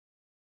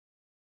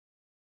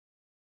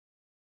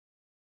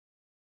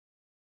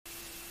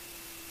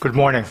Good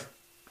morning.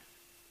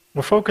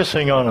 We're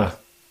focusing on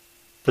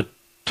the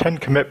 10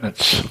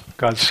 commitments.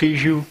 God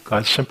sees you,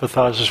 God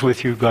sympathizes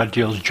with you, God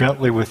deals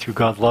gently with you,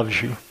 God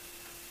loves you.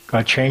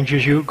 God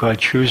changes you, God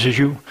chooses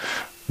you.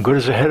 Good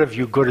is ahead of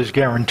you, good is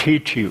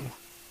guaranteed to you.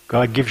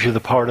 God gives you the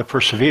power to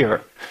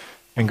persevere,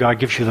 and God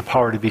gives you the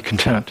power to be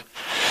content.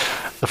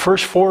 The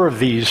first 4 of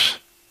these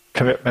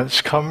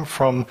commitments come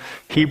from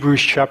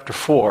Hebrews chapter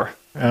 4,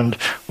 and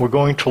we're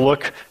going to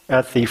look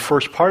at the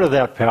first part of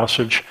that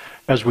passage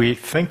as we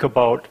think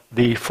about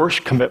the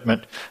first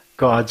commitment,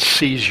 God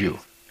sees you.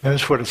 And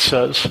that's what it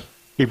says,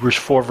 Hebrews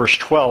 4 verse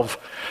 12.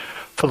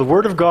 For the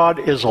word of God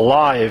is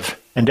alive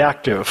and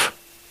active,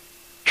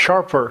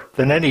 sharper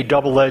than any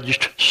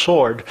double-edged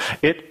sword.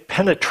 It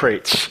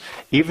penetrates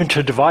even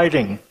to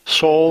dividing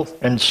soul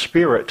and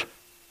spirit,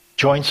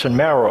 joints and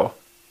marrow.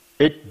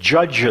 It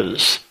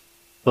judges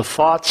the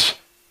thoughts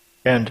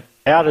and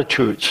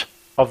attitudes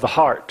of the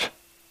heart.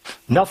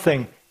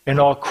 Nothing in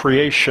all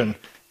creation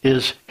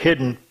is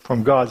hidden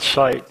from God's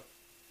sight.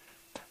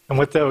 And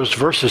what those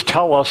verses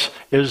tell us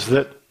is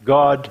that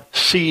God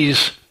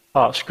sees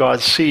us. God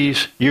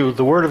sees you.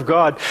 The Word of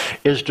God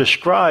is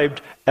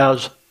described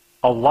as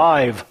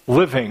alive,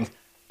 living,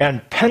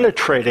 and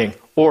penetrating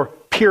or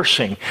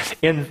piercing.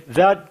 In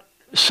that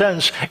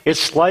sense,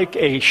 it's like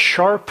a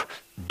sharp,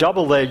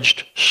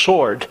 double-edged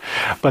sword.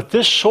 But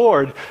this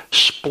sword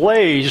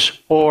splays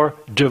or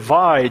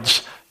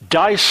divides,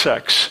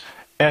 dissects,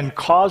 and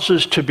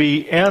causes to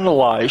be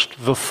analyzed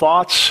the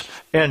thoughts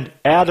and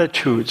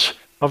attitudes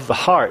of the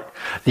heart.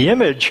 The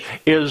image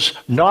is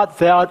not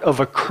that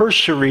of a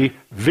cursory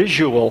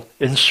visual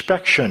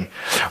inspection,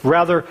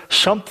 rather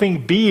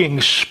something being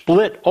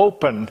split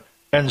open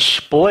and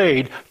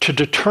splayed to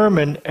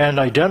determine and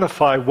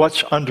identify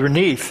what's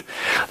underneath.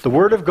 The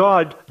Word of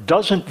God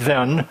doesn't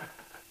then,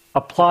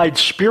 applied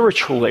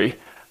spiritually,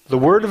 the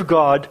Word of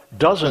God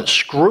doesn't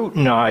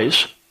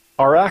scrutinize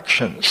our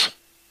actions.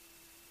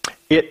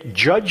 It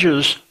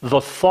judges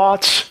the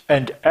thoughts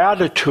and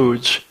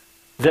attitudes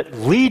that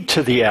lead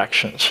to the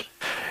actions.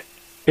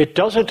 It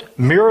doesn't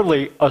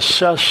merely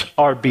assess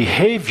our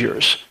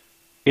behaviors,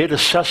 it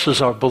assesses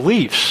our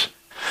beliefs.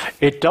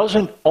 It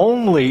doesn't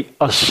only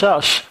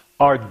assess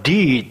our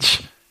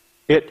deeds,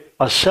 it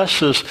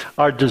assesses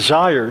our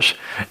desires.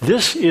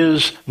 This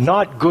is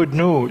not good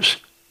news,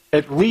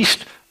 at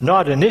least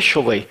not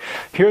initially.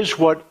 Here's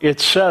what it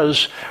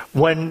says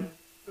when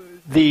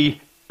the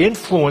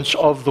influence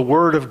of the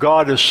Word of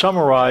God is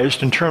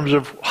summarized in terms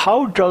of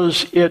how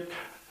does it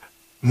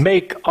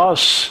make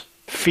us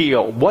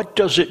feel? What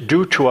does it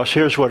do to us?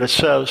 Here's what it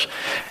says.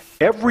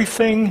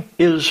 Everything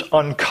is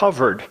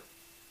uncovered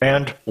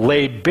and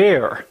laid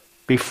bare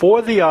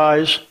before the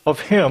eyes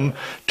of Him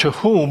to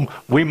whom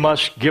we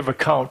must give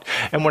account.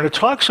 And when it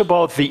talks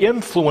about the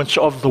influence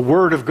of the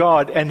Word of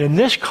God, and in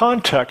this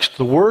context,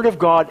 the Word of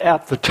God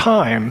at the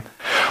time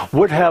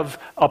would have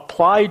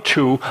applied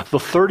to the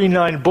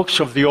 39 books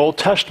of the Old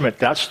Testament.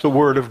 That's the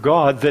Word of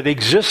God that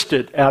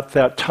existed at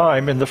that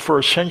time in the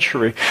first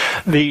century.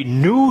 The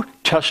New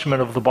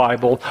Testament of the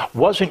Bible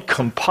wasn't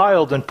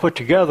compiled and put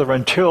together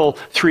until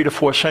 3 to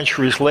 4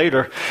 centuries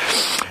later.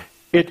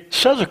 It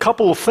says a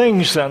couple of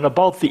things then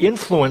about the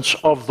influence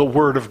of the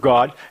Word of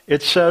God.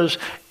 It says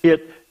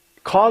it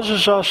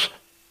causes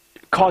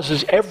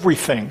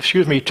everything,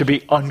 to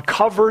be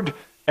uncovered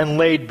and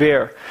laid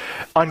bare.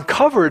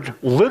 Uncovered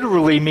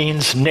literally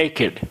means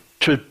naked,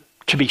 to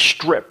be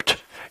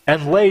stripped.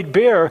 And laid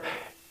bare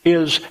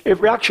is, it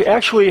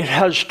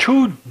has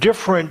 2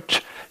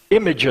 different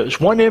images.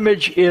 One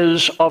image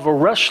is of a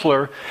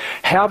wrestler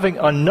having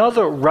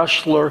another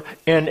wrestler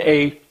in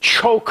a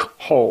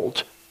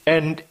chokehold.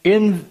 And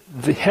in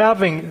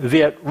having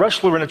that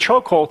wrestler in a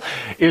chokehold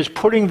is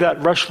putting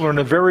that wrestler in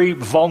a very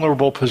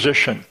vulnerable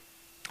position.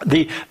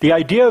 The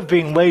idea of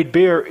being laid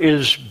bare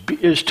is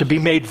to be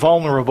made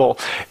vulnerable.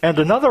 And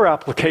another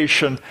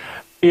application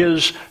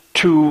is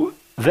to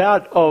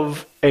that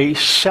of a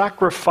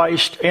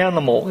sacrificed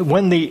animal.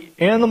 When the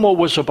animal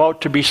was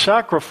about to be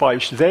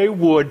sacrificed, they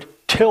would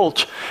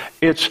tilt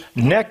its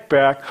neck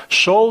back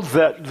so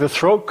that the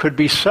throat could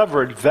be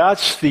severed.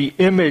 That's the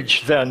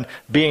image then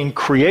being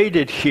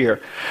created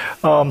here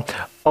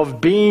of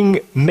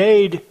being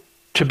made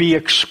to be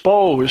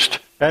exposed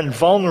and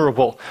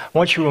vulnerable. I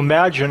want you to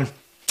imagine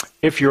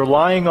if you're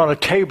lying on a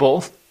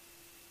table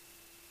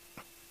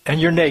and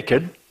you're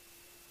naked,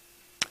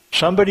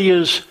 somebody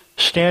is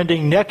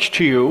standing next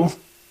to you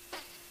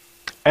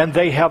and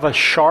they have a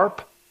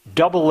sharp,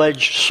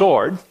 double-edged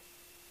sword,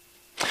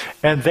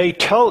 and they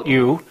tell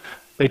you,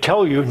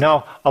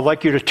 now I'd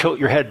like you to tilt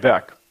your head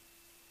back.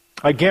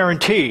 I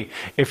guarantee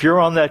if you're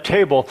on that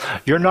table,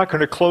 you're not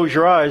going to close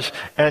your eyes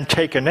and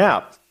take a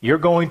nap. You're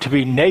going to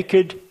be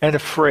naked and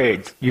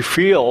afraid. You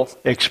feel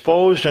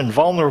exposed and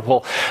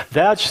vulnerable.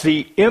 That's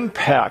the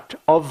impact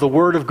of the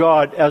Word of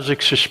God as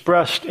it's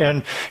expressed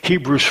in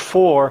Hebrews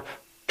 4,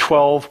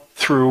 12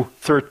 through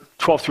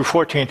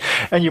 14.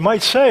 And you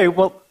might say,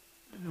 well,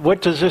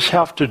 what does this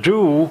have to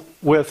do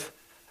with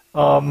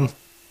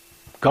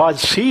God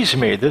sees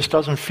me. This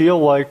doesn't feel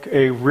like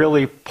a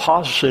really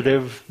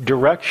positive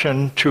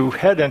direction to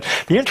head in.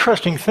 The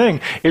interesting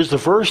thing is the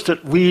verse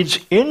that leads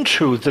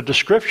into the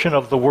description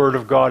of the Word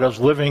of God as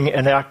living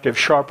and active,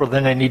 sharper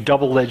than any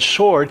double-edged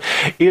sword,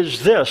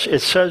 is this.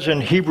 It says in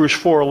Hebrews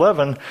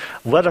 4:11,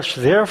 "Let us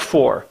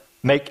therefore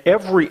make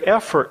every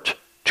effort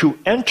to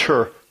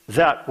enter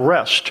that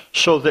rest,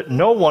 so that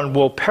no one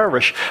will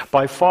perish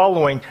by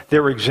following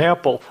their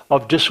example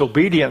of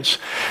disobedience."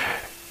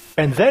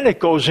 And then it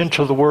goes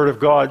into the Word of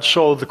God.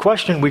 So the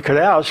question we could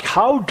ask,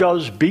 how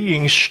does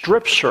being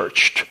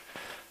strip-searched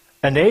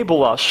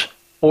enable us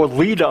or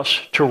lead us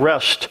to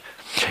rest?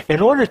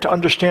 In order to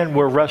understand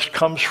where rest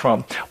comes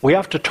from, we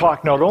have to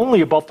talk not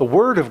only about the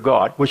Word of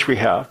God, which we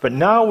have, but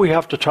now we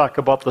have to talk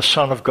about the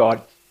Son of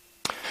God.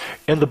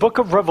 In the book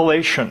of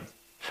Revelation,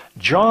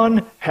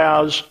 John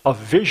has a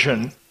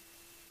vision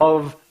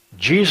of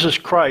Jesus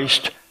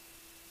Christ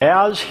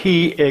as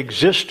he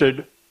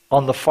existed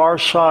on the far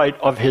side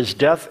of his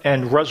death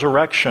and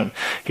resurrection.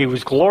 He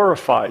was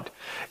glorified.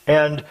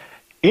 And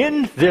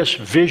in this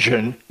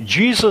vision,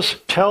 Jesus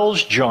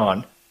tells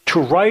John to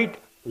write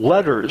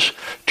letters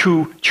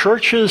to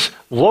churches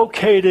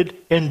located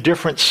in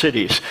different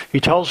cities.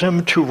 He tells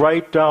him to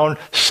write down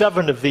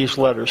 7 of these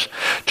letters.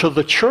 To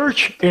the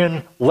church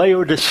in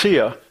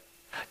Laodicea,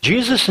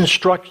 Jesus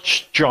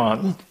instructs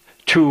John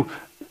to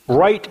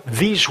write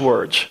these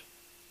words: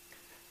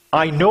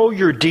 "I know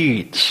your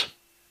deeds,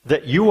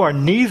 that you are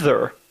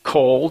neither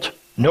cold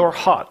nor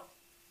hot.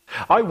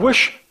 I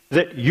wish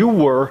that you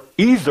were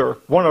either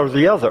one or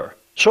the other.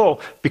 So,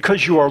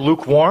 because you are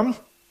lukewarm,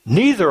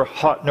 neither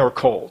hot nor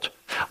cold,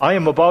 I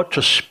am about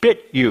to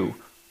spit you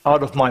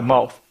out of my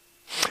mouth."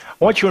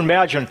 I want you to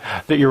imagine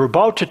that you're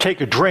about to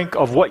take a drink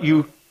of what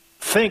you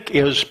think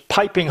is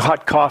piping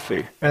hot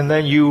coffee, and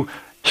then you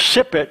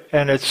sip it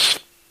and it's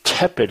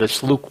tepid,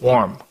 it's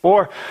lukewarm.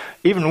 Or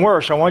even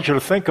worse, I want you to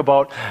think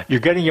about you're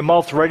getting your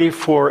mouth ready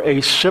for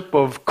a sip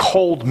of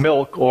cold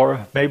milk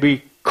or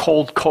maybe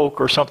cold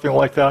Coke or something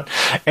like that,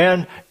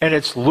 and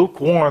it's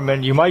lukewarm,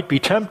 and you might be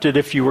tempted,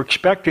 if you were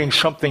expecting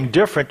something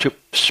different, to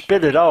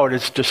spit it out.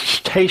 It's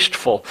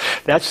distasteful.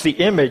 That's the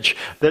image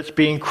that's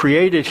being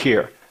created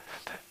here.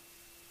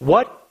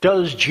 What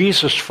does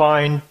Jesus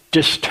find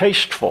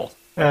distasteful?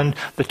 And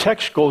the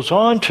text goes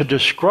on to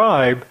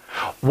describe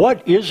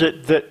what is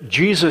it that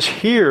Jesus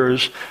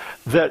hears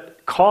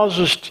that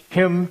causes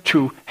him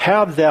to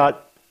have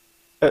that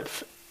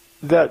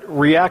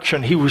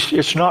reaction.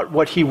 It's not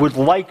what he would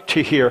like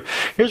to hear.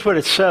 Here's what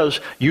it says.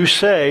 "You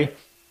say,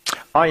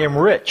 I am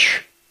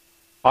rich.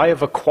 I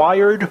have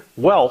acquired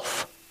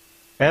wealth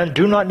and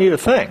do not need a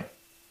thing.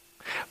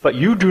 But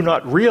you do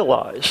not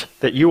realize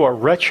that you are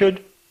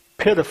wretched,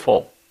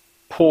 pitiful,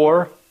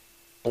 poor,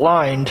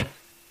 blind,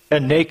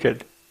 and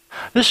naked."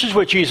 This is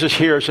what Jesus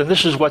hears, and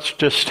this is what's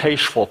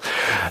distasteful.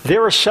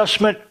 Their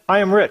assessment: I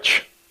am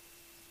rich.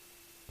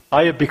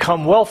 I have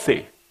become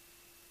wealthy.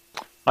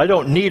 I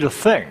don't need a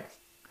thing.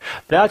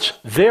 That's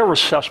their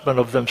assessment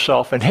of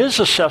themselves, and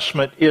his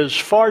assessment is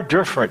far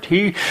different.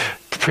 He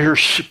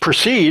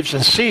perceives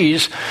and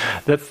sees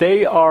that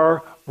they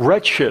are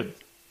wretched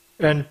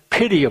and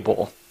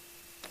pitiable,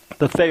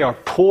 that they are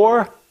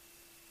poor,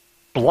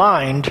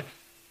 blind,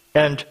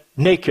 and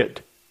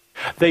naked.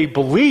 They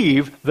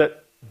believe that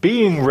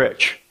being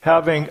rich,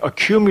 having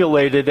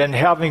accumulated and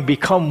having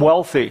become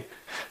wealthy,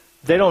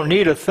 they don't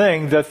need a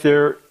thing, that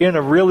they're in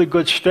a really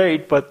good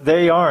state, but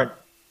they aren't.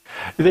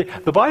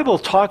 The Bible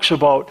talks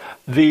about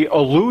the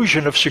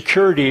illusion of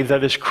security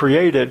that is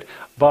created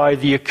by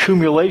the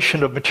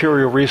accumulation of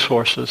material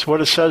resources.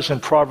 What it says in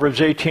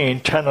Proverbs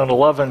 18:10 and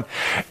 11,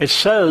 it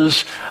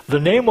says, "The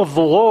name of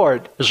the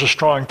Lord is a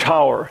strong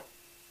tower.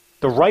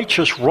 The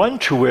righteous run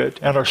to it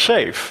and are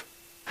safe.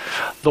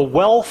 The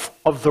wealth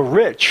of the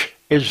rich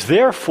is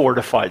their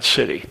fortified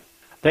city."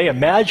 They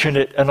imagine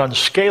it an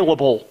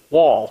unscalable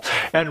wall.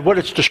 And what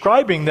it's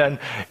describing then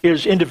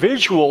is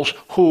individuals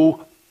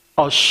who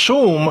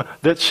assume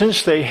that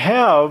since they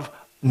have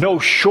no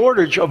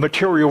shortage of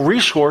material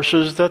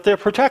resources, that they're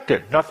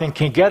protected. Nothing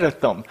can get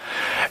at them.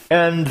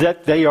 And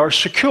that they are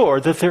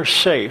secure, that they're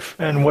safe.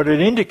 And what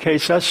it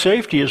indicates, that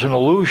safety is an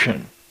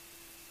illusion.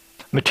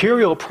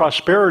 Material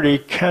prosperity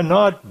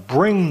cannot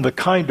bring the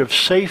kind of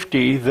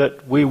safety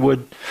that we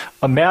would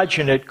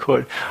imagine it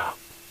could.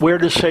 Where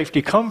does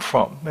safety come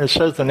from? It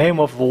says the name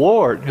of the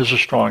Lord is a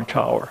strong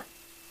tower.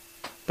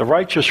 The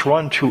righteous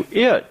run to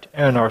it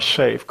and are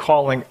safe,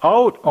 calling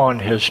out on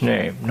his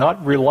name,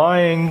 not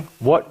relying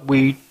what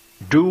we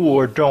do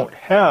or don't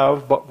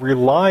have, but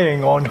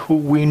relying on who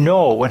we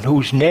know and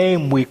whose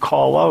name we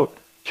call out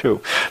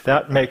to.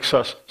 That makes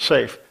us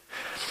safe.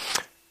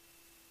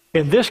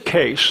 In this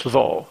case,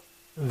 though,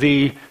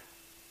 the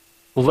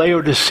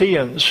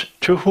Laodiceans,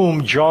 to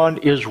whom John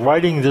is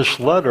writing this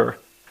letter,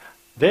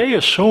 they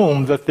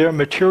assume that their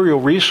material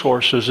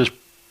resources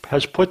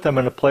has put them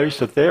in a place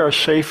that they are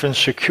safe and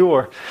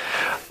secure.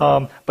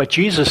 But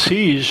Jesus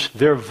sees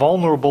their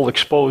vulnerable,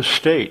 exposed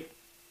state.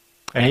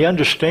 And he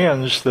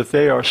understands that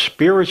they are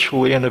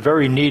spiritually in a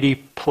very needy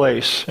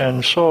place.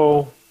 And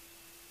so,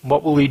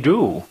 what will he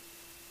do?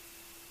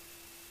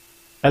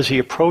 as he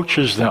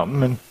approaches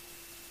them, and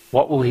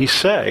what will he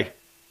say?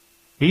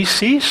 He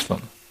sees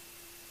them,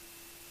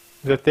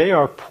 that they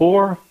are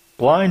poor,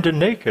 blind, and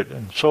naked.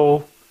 And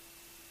so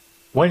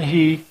when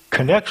he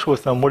connects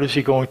with them, what is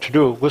he going to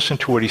do? Listen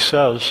to what he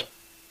says.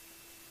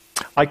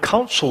 I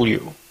counsel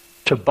you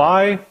to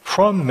buy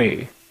from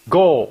me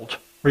gold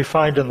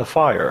refined in the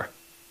fire,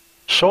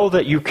 so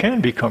that you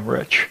can become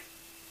rich,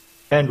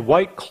 and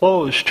white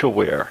clothes to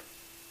wear,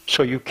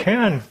 so you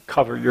can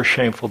cover your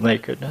shameful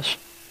nakedness,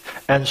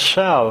 and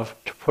salve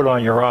to put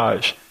on your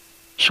eyes,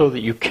 so that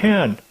you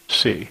can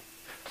see.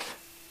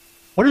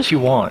 What does he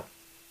want?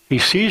 He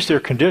sees their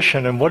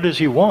condition, and what does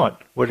he want?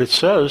 What it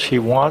says, he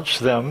wants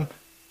them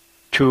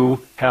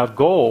to have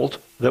gold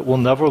that will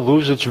never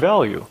lose its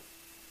value.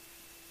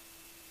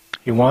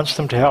 He wants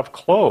them to have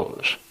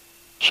clothes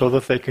so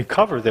that they can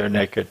cover their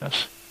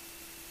nakedness.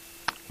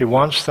 He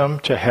wants them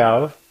to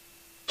have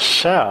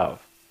salve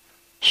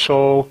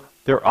so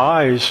their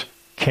eyes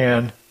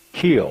can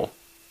heal.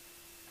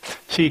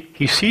 See,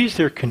 he sees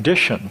their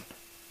condition,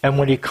 and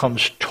when he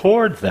comes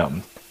toward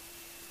them,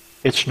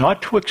 it's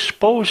not to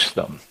expose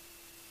them.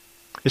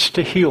 It's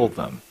to heal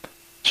them.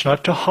 It's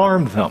not to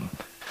harm them.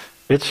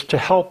 It's to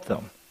help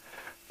them.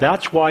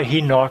 That's why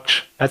he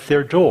knocks at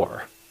their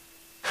door.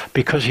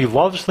 Because he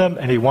loves them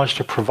and he wants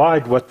to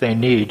provide what they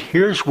need.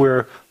 Here's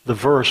where the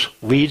verse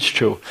leads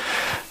to.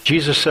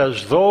 Jesus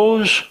says,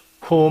 those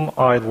whom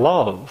I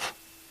love,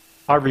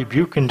 I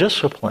rebuke and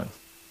discipline.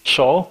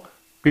 So,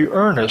 be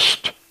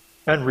earnest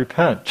and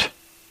repent.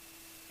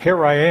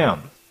 Here I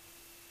am.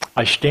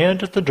 I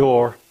stand at the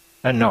door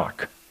and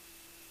knock.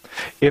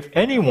 If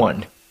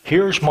anyone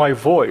hears my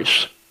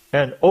voice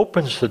and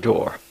opens the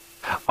door,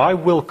 I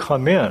will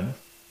come in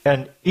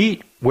and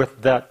eat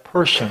with that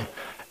person,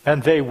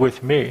 and they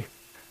with me.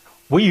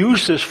 We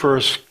use this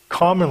verse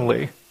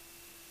commonly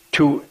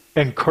to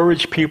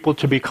encourage people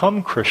to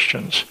become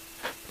Christians.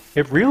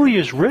 It really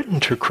is written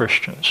to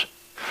Christians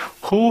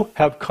who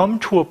have come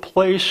to a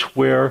place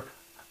where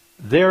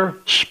their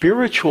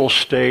spiritual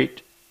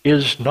state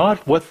is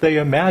not what they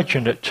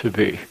imagine it to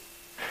be.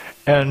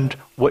 And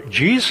what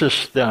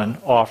Jesus then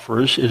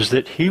offers is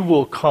that he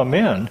will come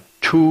in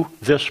to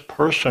this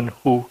person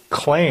who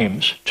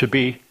claims to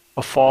be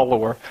a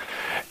follower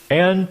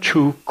and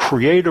to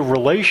create a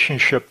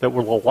relationship that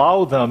will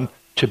allow them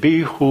to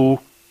be who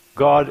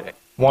God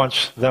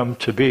wants them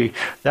to be.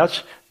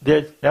 That's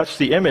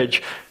the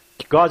image.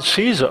 God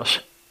sees us,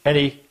 and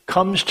he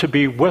comes to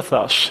be with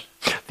us.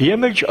 The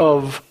image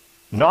of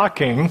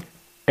knocking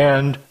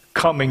and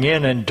coming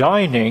in and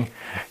dining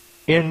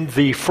in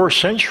the first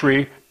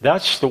century,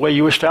 that's the way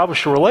you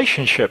establish a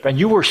relationship. And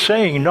you were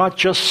saying not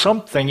just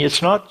something,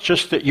 it's not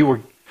just that you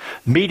were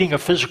meeting a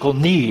physical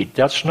need.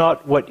 That's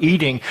not what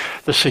eating,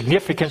 the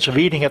significance of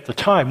eating at the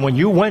time. When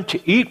you went to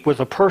eat with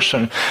a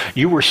person,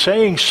 you were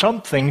saying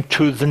something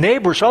to the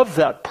neighbors of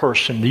that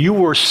person. You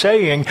were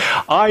saying,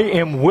 I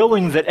am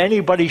willing that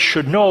anybody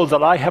should know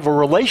that I have a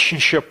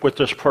relationship with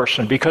this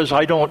person, because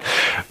I don't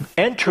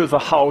enter the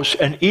house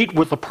and eat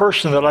with a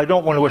person that I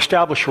don't want to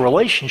establish a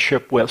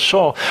relationship with.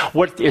 So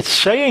what it's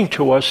saying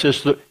to us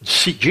is that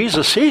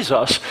Jesus sees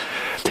us,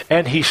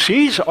 and he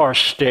sees our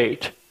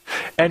state.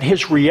 And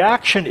his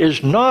reaction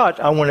is not,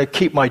 I want to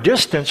keep my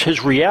distance.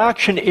 His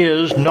reaction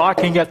is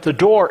knocking at the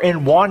door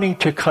and wanting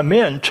to come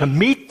in to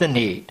meet the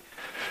need,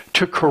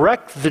 to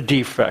correct the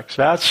defects.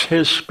 That's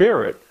his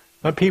spirit.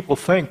 When people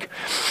think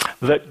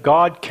that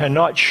God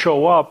cannot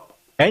show up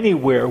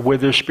anywhere where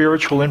there's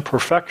spiritual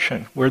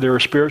imperfection, where there are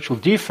spiritual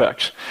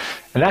defects.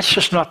 And that's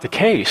just not the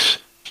case.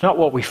 It's not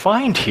what we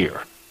find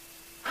here.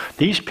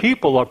 These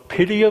people are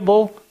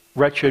pitiable,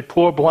 wretched,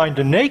 poor, blind,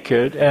 and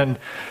naked, and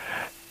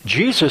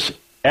Jesus,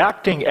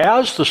 acting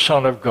as the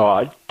Son of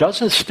God,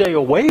 doesn't stay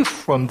away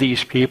from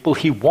these people.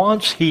 He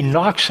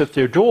knocks at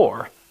their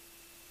door.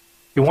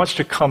 He wants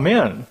to come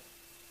in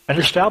and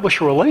establish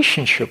a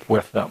relationship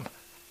with them.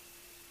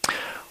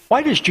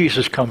 Why does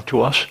Jesus come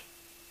to us?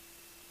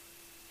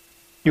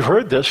 You've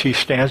heard this. He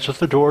stands at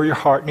the door of your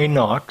heart and he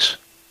knocks.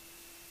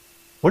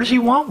 What does he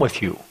want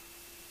with you?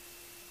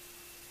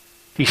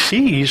 He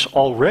sees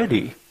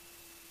already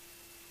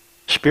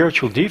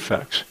spiritual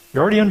defects. He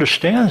already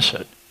understands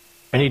it.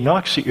 And he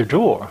knocks at your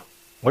door.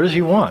 What does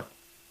he want?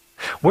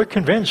 We're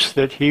convinced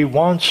that he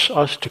wants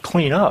us to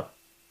clean up,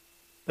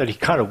 that he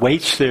kind of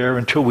waits there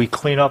until we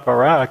clean up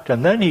our act,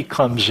 and then he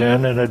comes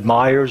in and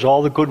admires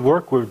all the good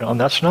work we've done.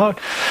 That's not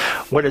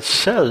what it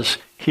says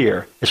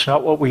here. It's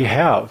not what we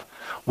have.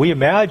 We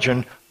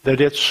imagine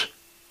that it's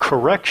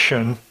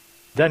correction,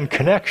 then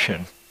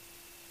connection.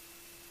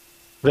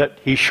 That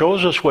he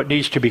shows us what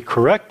needs to be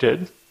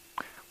corrected,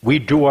 we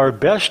do our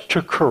best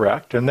to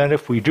correct, and then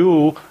if we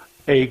do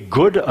a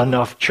good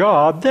enough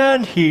job,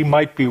 then he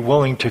might be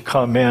willing to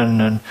come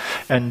in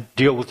and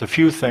deal with a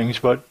few things,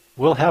 but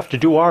we'll have to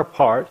do our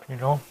part,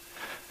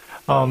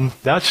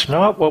 That's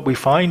not what we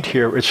find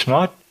here. It's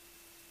not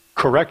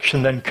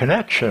correction then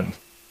connection.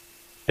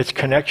 It's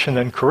connection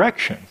then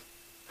correction.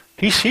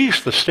 He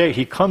sees the state.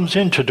 He comes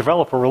in to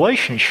develop a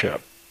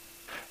relationship.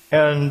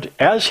 And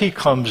as he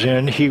comes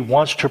in, he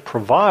wants to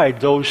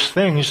provide those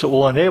things that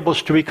will enable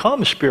us to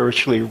become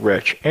spiritually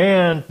rich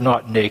and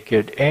not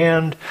naked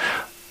and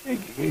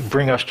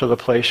bring us to the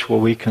place where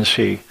we can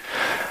see.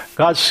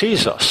 God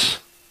sees us.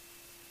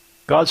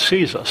 God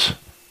sees us.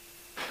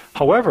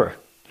 However,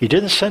 he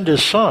didn't send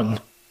his Son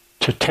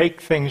to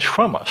take things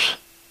from us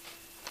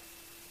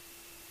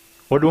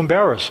or to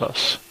embarrass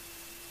us.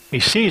 He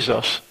sees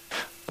us,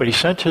 but he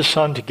sent his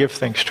Son to give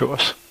things to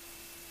us.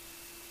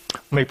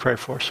 Let me pray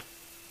for us.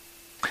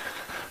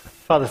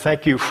 Father,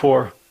 thank you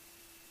for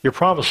your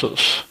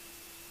promises,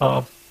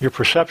 your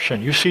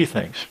perception. You see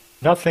things.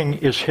 Nothing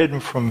is hidden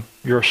from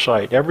your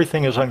sight.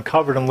 Everything is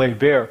uncovered and laid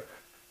bare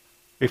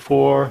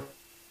before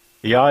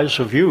the eyes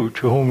of you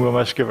to whom we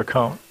must give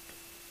account.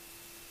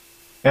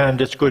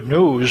 And it's good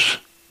news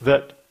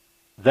that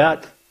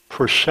that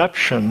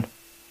perception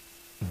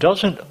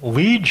doesn't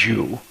lead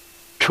you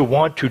to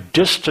want to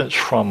distance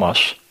from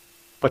us,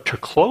 but to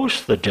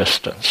close the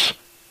distance,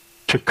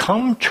 to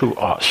come to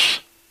us,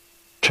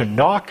 to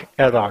knock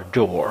at our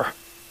door.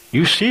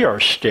 You see our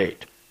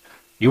state.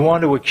 You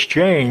want to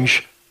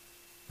exchange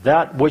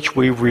that which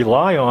we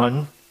rely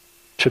on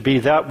to be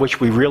that which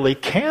we really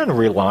can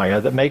rely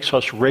on, that makes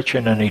us rich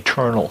in an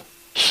eternal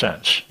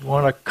sense. You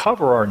want to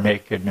cover our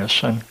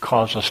nakedness and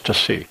cause us to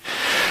see.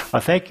 I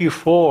thank you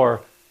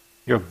for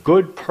your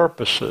good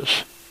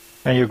purposes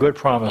and your good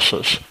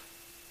promises.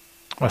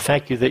 I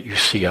thank you that you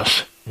see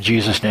us. In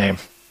Jesus' name,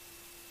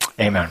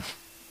 amen.